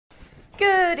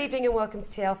Good evening and welcome to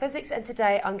TL Physics, and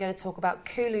today I'm going to talk about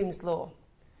Coulombs' law.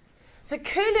 So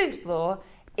Coulombs' law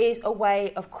is a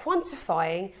way of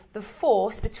quantifying the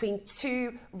force between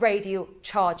two radial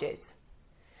charges.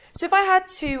 So if I had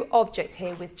two objects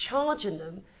here with charge in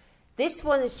them, this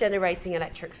one is generating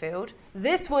electric field,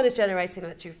 this one is generating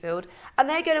electric field, and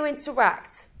they're going to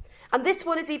interact. And this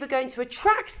one is either going to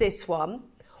attract this one,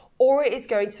 or it is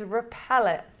going to repel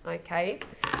it, okay?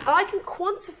 And I can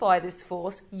quantify this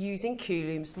force using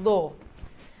Coulombs' law.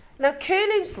 Now,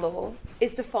 Coulombs' law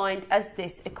is defined as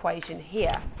this equation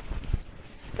here,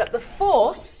 that the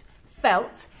force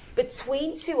felt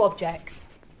between two objects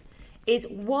is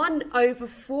 1 over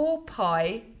 4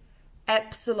 pi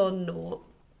epsilon naught,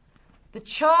 the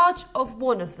charge of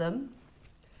one of them,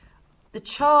 the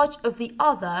charge of the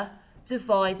other,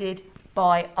 divided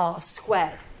by r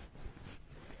squared.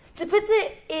 To put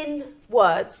it in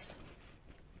words,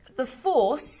 the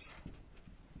force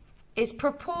is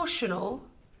proportional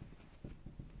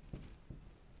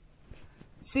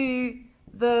to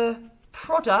the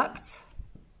product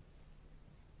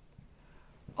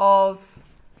of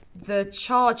the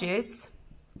charges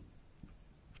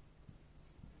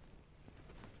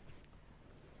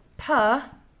per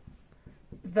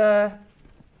the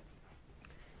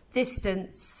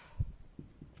distance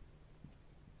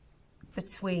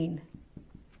between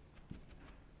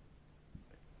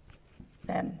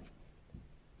them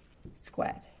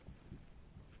squared.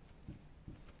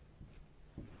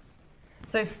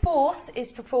 So force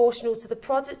is proportional to the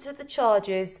product of the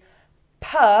charges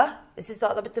per, this is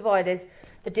that divided,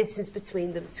 the distance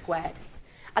between them squared.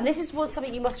 And this is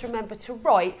something you must remember to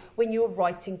write when you're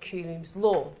writing Coulombs'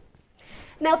 law.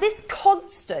 Now this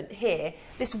constant here,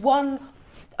 this 1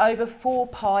 over 4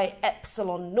 pi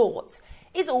epsilon naught,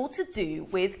 is all to do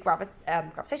with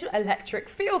gravitational electric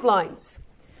field lines.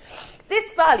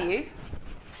 This value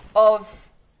of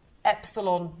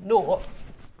epsilon naught,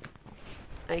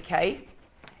 okay,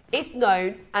 is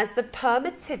known as the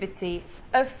permittivity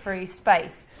of free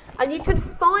space. And you can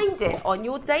find it on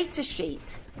your data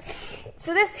sheet.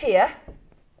 So this here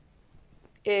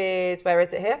is, where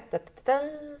is it here?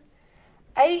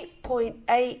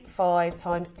 8.85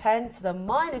 times 10 to the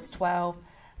minus 12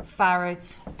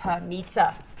 farads per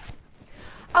metre.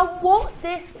 And what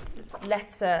this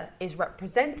letter is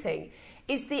representing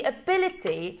is the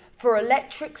ability for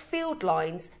electric field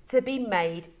lines to be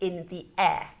made in the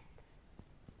air.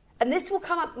 And this will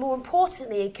come up more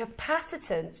importantly in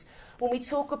capacitance when we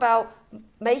talk about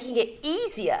making it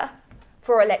easier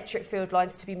for electric field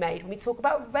lines to be made, when we talk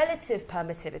about relative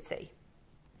permittivity.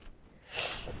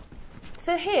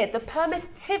 So here, the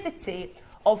permittivity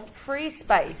of free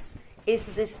space is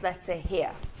this letter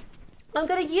here. I'm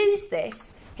going to use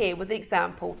this here with the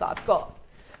example that I've got.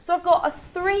 So I've got a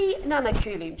 3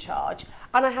 nanocoulomb charge,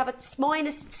 and I have a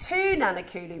minus 2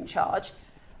 nanocoulomb charge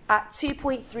at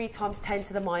 2.3 times 10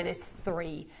 to the minus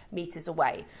 3 metres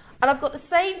away. And I've got the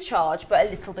same charge, but a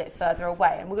little bit further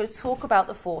away, and we're going to talk about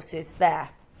the forces there.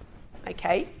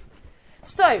 Okay?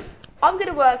 So I'm going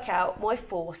to work out my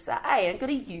force at A. I'm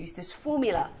going to use this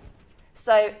formula.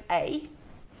 So A,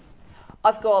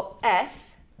 I've got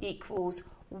F equals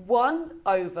 1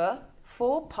 over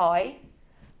 4 pi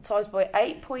times by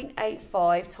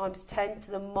 8.85 times 10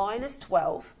 to the minus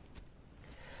 12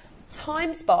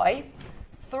 times by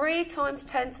 3 times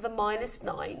 10 to the minus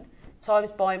 9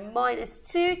 times by minus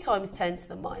 2 times 10 to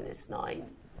the minus 9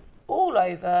 all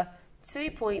over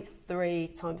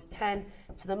 2.3 times 10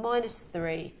 to the minus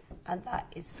 3, and that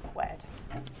is squared.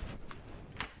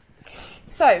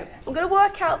 So I'm going to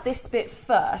work out this bit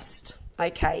first,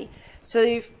 okay?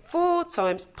 So 4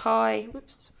 times pi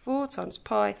times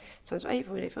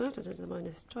 8.85 to the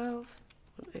minus 12,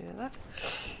 over that.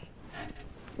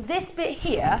 This bit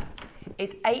here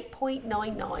is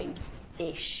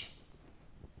 8.99-ish.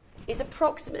 It's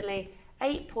approximately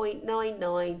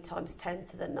 8.99 times 10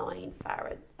 to the 9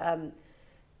 farad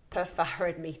per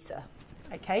farad metre,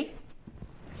 okay?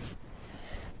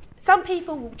 Some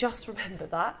people will just remember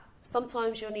that.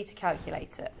 Sometimes you'll need to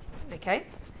calculate it, okay?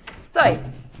 So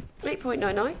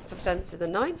 8.99 times 10 to the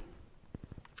 9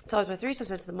 times by 3 times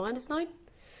 10 to the minus 9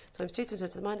 times 2 times 10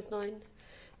 to the minus 9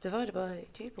 divided by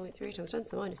 2.3 times 10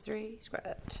 to the minus 3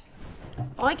 squared.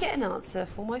 I get an answer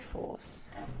for my force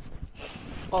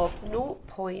of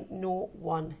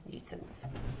 0.01 newtons.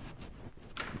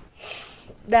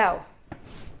 Now,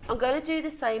 I'm going to do the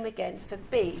same again for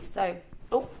B. So,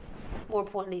 more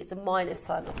importantly, it's a minus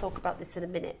sign. I'll talk about this in a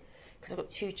minute because I've got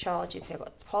two charges here. I've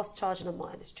got a plus charge and a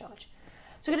minus charge.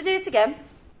 So I'm going to do this again.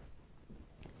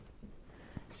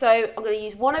 So I'm going to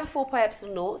use 1 over 4 pi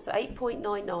epsilon naught, so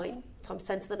 8.99 times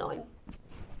 10 to the 9,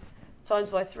 times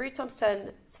by 3 times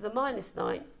 10 to the minus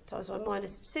 9 times by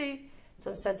minus 2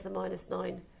 times 10 to the minus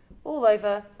 9 all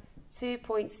over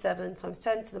 2.7 times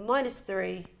 10 to the minus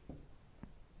 3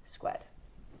 squared.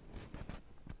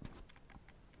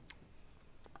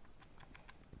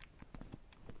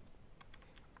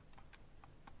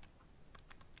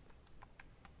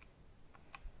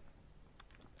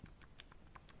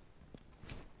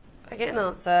 I get an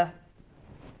answer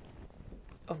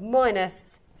of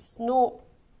minus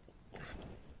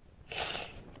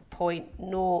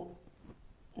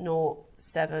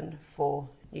 0.0074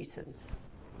 newtons.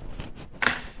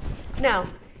 Now,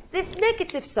 this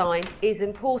negative sign is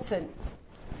important.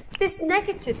 This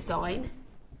negative sign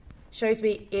shows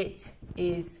me it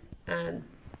is an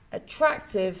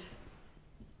attractive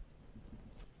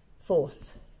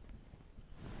force.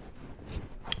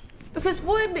 Because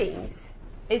what it means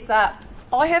is that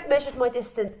I have measured my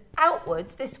distance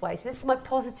outwards this way, so this is my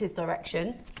positive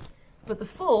direction, but the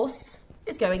force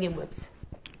is going inwards.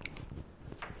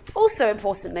 Also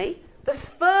importantly, the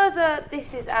further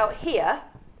this is out here,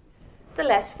 the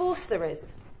less force there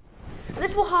is. And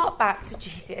this will hark back to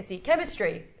GCSE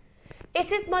chemistry.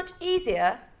 It is much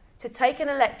easier to take an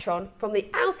electron from the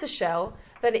outer shell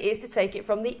than it is to take it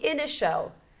from the inner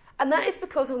shell. And that is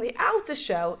because on the outer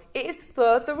shell, it is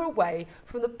further away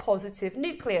from the positive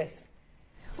nucleus,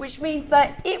 which means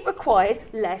that it requires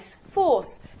less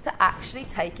force to actually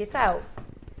take it out,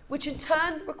 which in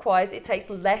turn requires it takes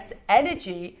less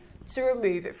energy to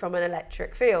remove it from an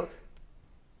electric field.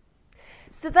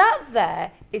 So that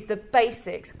there is the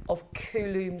basics of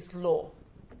Coulombs' law.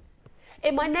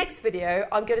 In my next video,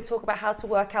 I'm going to talk about how to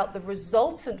work out the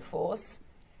resultant force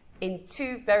in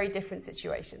two very different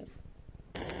situations.